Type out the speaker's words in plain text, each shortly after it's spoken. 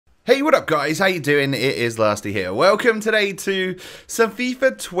Hey, what up guys? How you doing? It is Lasty here. Welcome today to some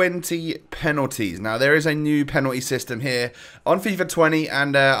FIFA 20 penalties. Now there is a new penalty system here on FIFA 20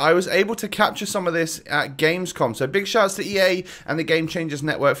 and I was able to capture some of this at Gamescom. So big shouts to EA and the Gamechangers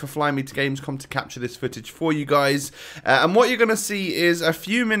network for flying me to Gamescom to capture this footage for you guys. And what you're going to see is a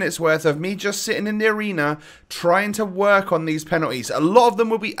few minutes worth of me just sitting in the arena trying to work on these penalties. A lot of them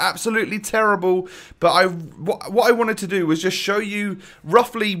will be absolutely terrible, but what I wanted to do was just show you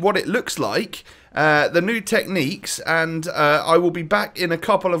roughly what it looks like, the new techniques, and I will be back in a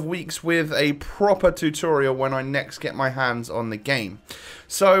couple of weeks with a proper tutorial when I next get my hands on the game.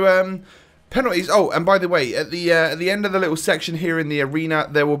 So penalties. Oh, and by the way, at the end of the little section here in the arena,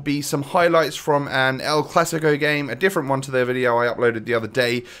 there will be some highlights from an El Clasico game, a different one to the video I uploaded the other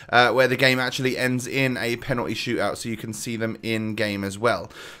day, where the game actually ends in a penalty shootout, so you can see them in game as well.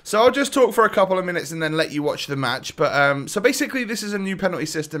 So I'll just talk for a couple of minutes and then let you watch the match. But so basically, this is a new penalty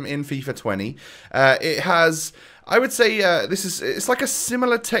system in FIFA 20. It has, I would say, it's like a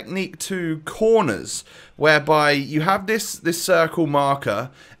similar technique to corners, whereby you have this circle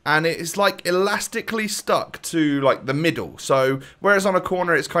marker and it's like elastically stuck to like the middle. So whereas on a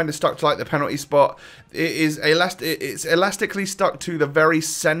corner it's kind of stuck to like the penalty spot, it's elastically stuck to the very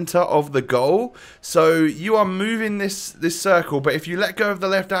center of the goal. So you are moving this circle, but if you let go of the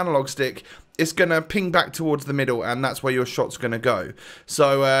left analog stick, it's going to ping back towards the middle, and that's where your shot's going to go.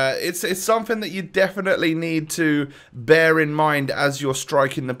 So it's something that you definitely need to bear in mind as you're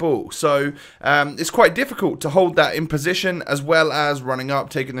striking the ball. So it's quite difficult to hold that in position, as well as running up,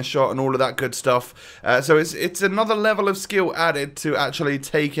 taking the shot, and all of that good stuff. So it's another level of skill added to actually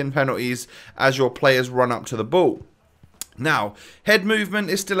taking penalties as your players run up to the ball. Now, head movement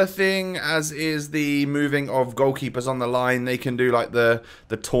is still a thing, as is the moving of goalkeepers on the line. They can do like the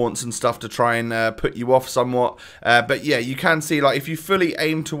taunts and stuff to try and put you off somewhat. But yeah, you can see, like, if you fully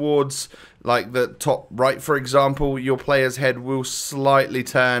aim towards like the top right, for example, your player's head will slightly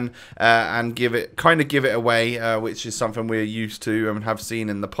turn and kind of give it away, which is something we're used to and have seen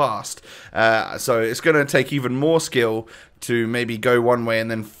in the past. So it's going to take even more skill to maybe go one way and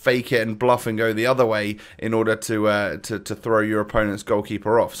then fake it and bluff and go the other way in order to throw your opponent's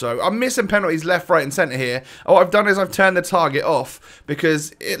goalkeeper off. So I'm missing penalties left, right and centre here. What I've done is I've turned the target off,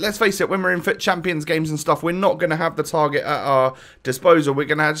 because let's face it, when we're in Champions games and stuff, we're not going to have the target at our disposal. We're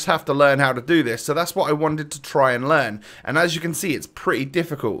going to just have to learn how to do this. So that's what I wanted to try and learn. And as you can see, it's pretty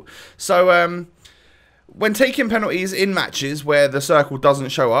difficult. So when taking penalties in matches where the circle doesn't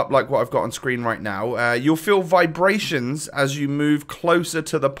show up, like what I've got on screen right now, you'll feel vibrations as you move closer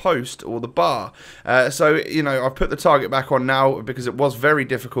to the post or the bar. So, you know, I've put the target back on now because it was very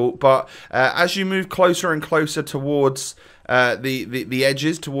difficult, but as you move closer and closer towards the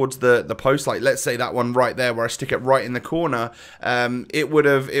edges, towards the post, like let's say that one right there where I stick it right in the corner, it would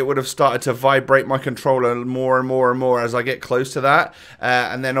have started to vibrate my controller more and more and more as I get close to that,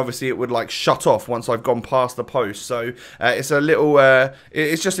 and then obviously it would like shut off once I've gone past the post. So it's a little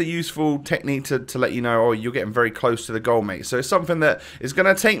it's just a useful technique to let you know, oh, you're getting very close to the goal, mate. So it's something that is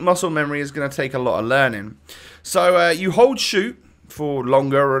going to take muscle memory, is going to take a lot of learning. So you hold shoot for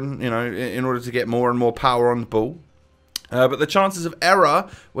longer, and you know, in order to get more and more power on the ball. But the chances of error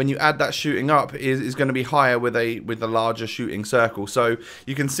when you add that shooting up is going to be higher with a larger shooting circle. So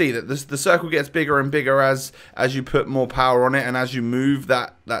you can see that the circle gets bigger and bigger as you put more power on it, and as you move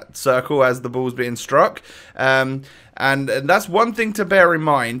that circle as the ball's being struck. And that's one thing to bear in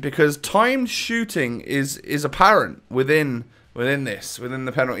mind, because timed shooting is apparent within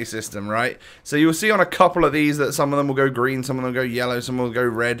the penalty system, right? So you'll see on a couple of these that some of them will go green, some of them will go yellow, some will go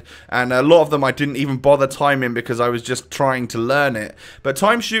red, and a lot of them I didn't even bother timing because I was just trying to learn it. But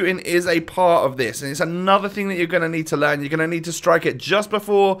time shooting is a part of this, and it's another thing that you're going to need to learn. You're going to need to strike it just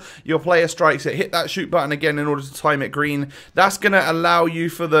before your player strikes it. Hit that shoot button again in order to time it green. That's going to allow you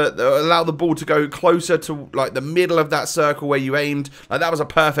allow the ball to go closer to like the middle of that circle where you aimed. Like that was a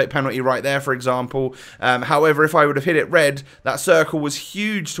perfect penalty right there, for example. However, if I would have hit it red, that circle was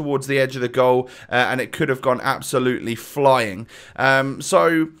huge towards the edge of the goal, and it could have gone absolutely flying.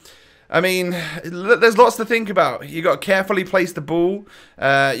 So, I mean, there's lots to think about. You got to carefully place the ball.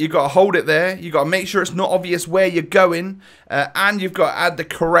 You got to hold it there. You got to make sure it's not obvious where you're going, and you've got to add the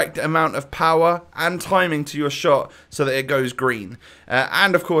correct amount of power and timing to your shot so that it goes green.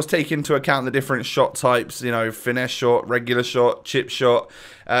 And of course, take into account the different shot types. You know, finesse shot, regular shot, chip shot.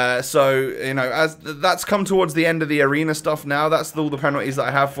 So, you know, as that's come towards the end of the arena stuff now, that's all the penalties that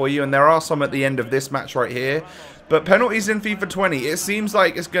I have for you, and there are some at the end of this match right here. But penalties in FIFA 20, it seems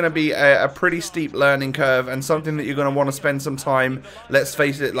like it's going to be a pretty steep learning curve and something that you're going to want to spend some time, let's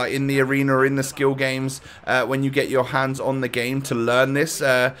face it, like in the arena or in the skill games when you get your hands on the game to learn this.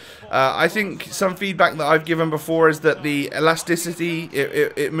 I think some feedback that I've given before is that the elasticity,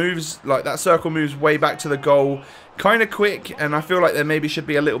 it moves, like that circle moves way back to the goal kind of quick, and I feel like there maybe should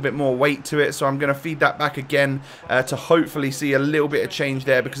be a little bit more weight to it, so I'm going to feed that back again to hopefully see a little bit of change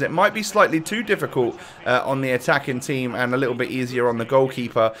there, because it might be slightly too difficult on the attacking team and a little bit easier on the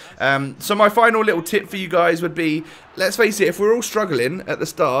goalkeeper. So my final little tip for you guys would be, let's face it, if we're all struggling at the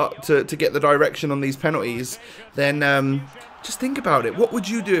start to get the direction on these penalties, then just think about it. What would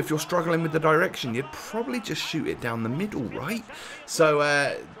you do if you're struggling with the direction? You'd probably just shoot it down the middle, right? So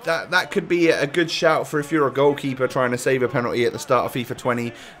that could be a good shout for if you're a goalkeeper trying to save a penalty at the start of FIFA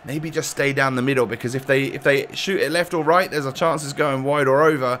 20. Maybe just stay down the middle, because if they shoot it left or right, there's a chance it's going wide or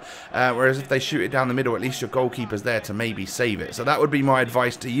over. Whereas if they shoot it down the middle, at least your goalkeeper's there to maybe save it. So that would be my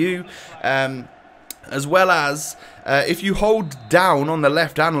advice to you. As well as if you hold down on the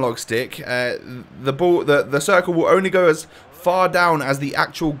left analog stick, the circle will only go as far down as the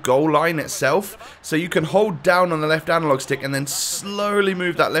actual goal line itself. So you can hold down on the left analog stick and then slowly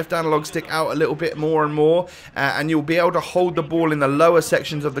move that left analog stick out a little bit more and more, and you'll be able to hold the ball in the lower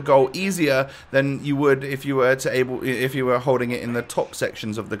sections of the goal easier than you would if you were holding it in the top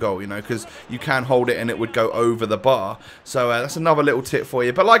sections of the goal, you know, because you can hold it and it would go over the bar. So that's another little tip for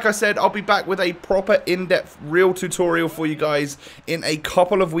you. But like I said, I'll be back with a proper in-depth real tutorial for you guys in a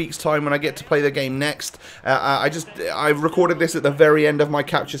couple of weeks time when I get to play the game next. I recorded this at the very end of my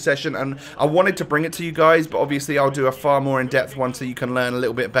capture session, and I wanted to bring it to you guys, but obviously I'll do a far more in-depth one so you can learn a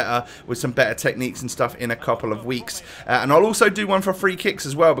little bit better with some better techniques and stuff in a couple of weeks. And I'll also do one for free kicks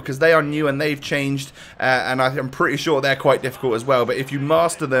as well, because they are new and they've changed, and I'm pretty sure they're quite difficult as well. But if you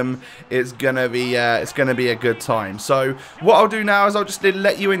master them, it's gonna be a good time. So what I'll do now is I'll just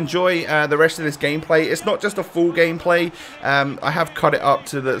let you enjoy the rest of this gameplay. It's not just a full gameplay. I have cut it up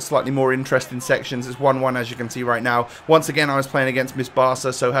to the slightly more interesting sections. It's 1-1 as you can see right now. Once again, I was playing against Miss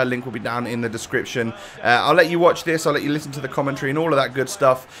Barca, so her link will be down in the description. I'll let you watch this, I'll let you listen to the commentary and all of that good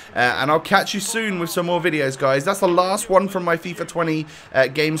stuff, and I'll catch you soon with some more videos, guys. That's the last one from my FIFA 20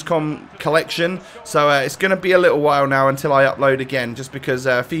 Gamescom collection, so it's going to be a little while now until I upload again, just because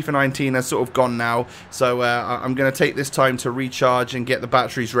FIFA 19 has sort of gone now, so I'm going to take this time to recharge and get the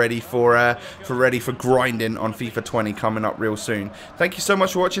batteries ready for grinding on FIFA 20 coming up real soon. Thank you so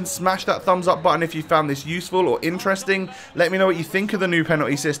much for watching. Smash that thumbs up button if you found this useful or interesting. Let me know what you think of the new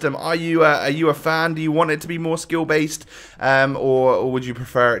penalty system. Are you a fan? Do you want it to be more skill-based, or would you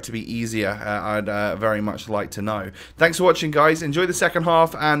prefer it to be easier? I'd very much like to know. Thanks for watching, guys. Enjoy the second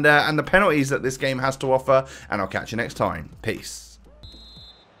half and the penalties that this game has to offer, and I'll catch you next time. Peace.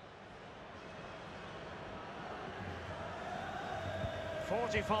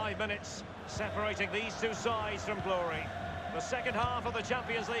 "45 minutes separating these two sides from glory. The second half of the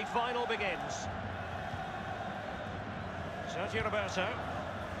Champions League final begins. Sergio Roberto.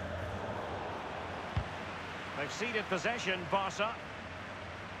 They've ceded possession, Barca.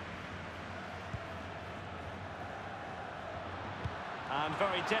 And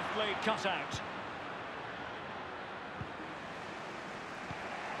very deftly cut out.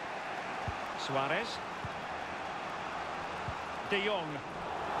 Suarez. De Jong.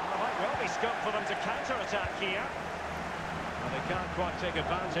 There might well be scope for them to counter-attack here. And they can't quite take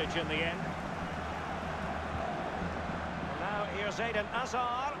advantage in the end. Now here's Eden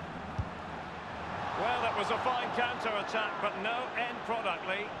Hazard. Well, that was a fine counter-attack, but no end product,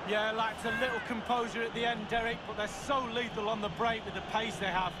 Lee. Yeah, lacked a little composure at the end, Derek, but they're so lethal on the break with the pace they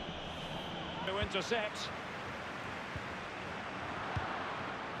have. To intercept.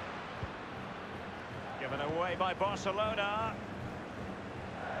 Given away by Barcelona.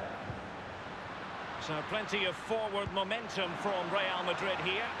 So plenty of forward momentum from Real Madrid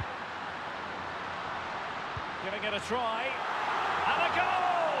here. Giving it a try. And a goal!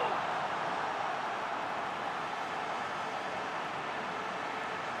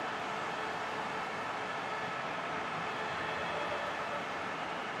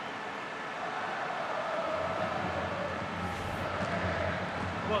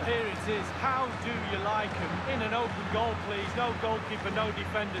 Well, here it is. How do you like him? In an open goal, please. No goalkeeper, no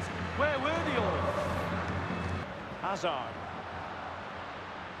defenders. Where were they all? Hazard.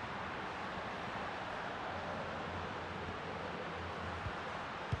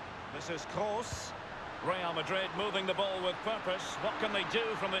 This is Kroos. Real Madrid moving the ball with purpose. What can they do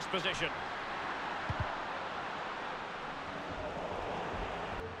from this position?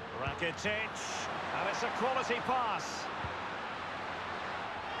 Rakitic, and it's a quality pass.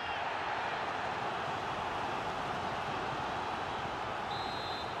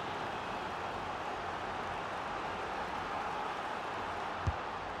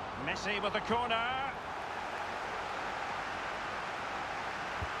 Messi with the corner.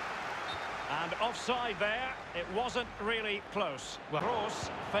 And offside there, it wasn't really close. Well,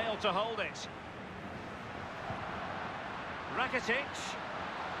 Kroos failed to hold it. Rakitic.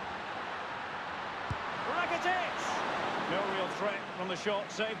 No real threat from the shot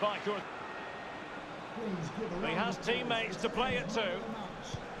saved by Kroos. He has teammates to play it to.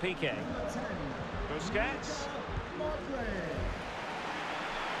 Piqué. Busquets.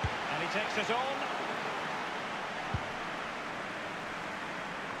 And he takes it on.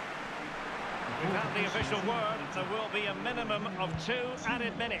 We've had the official word. There will be a minimum of 2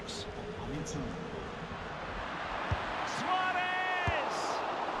 added minutes. Suarez!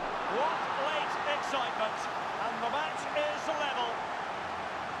 What late excitement. And the match is level.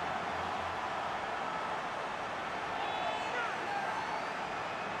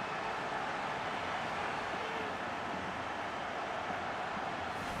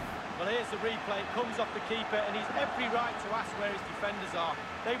 Well, here's the replay. It comes off the keeper, and he's every right to ask where his defenders are.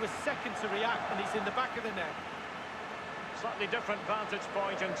 They were second to react, and he's in the back of the net. Slightly different vantage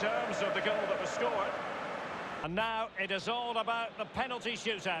point in terms of the goal that was scored. And now it is all about the penalty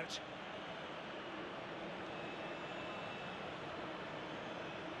shootout.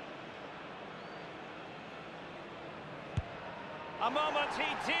 A moment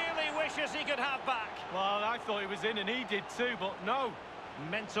he dearly wishes he could have back. Well, I thought he was in, and he did too, but no.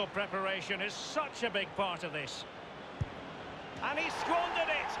 Mental preparation is such a big part of this. And he squandered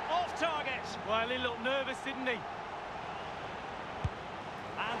it, off target. Well, he looked nervous, didn't he?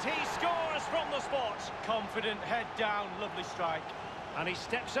 And he scores from the spot. Confident, head down, lovely strike. And he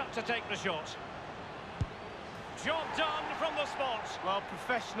steps up to take the shot. Job done from the spot. Well,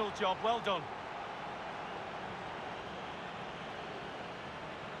 professional job, well done.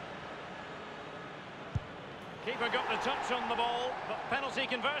 Keeper got the touch on the ball, but penalty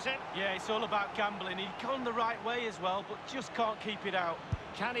converted. Yeah, it's all about gambling. He'd gone the right way as well, but just can't keep it out.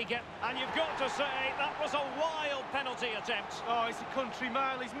 Can he get... And you've got to say, that was a wild penalty attempt. Oh, it's a country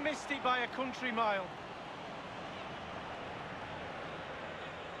mile. He's missed it by a country mile.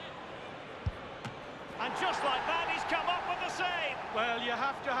 And just like that, he's come up with the save. Well, you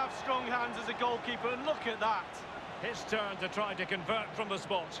have to have strong hands as a goalkeeper, and look at that. His turn to try to convert from the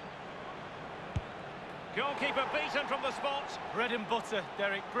spot. Goalkeeper beaten from the spot. Bread and butter,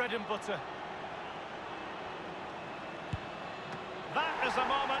 Derek, bread and butter. That is the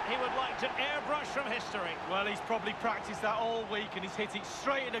moment he would like to airbrush from history. Well, he's probably practiced that all week, and he's hit it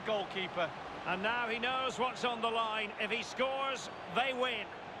straight at the goalkeeper. And now he knows what's on the line. If he scores, they win.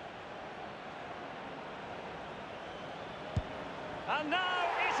 And now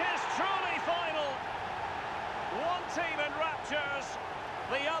it is truly final. One team in raptures,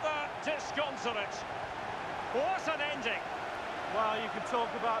 the other disconsolate. What an ending! Well, you can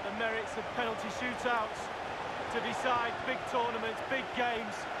talk about the merits of penalty shootouts to decide big tournaments, big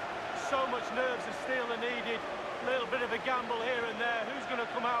games. So much nerves of steel are needed. A little bit of a gamble here and there. Who's going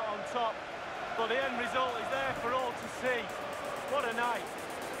to come out on top? But the end result is there for all to see. What a night!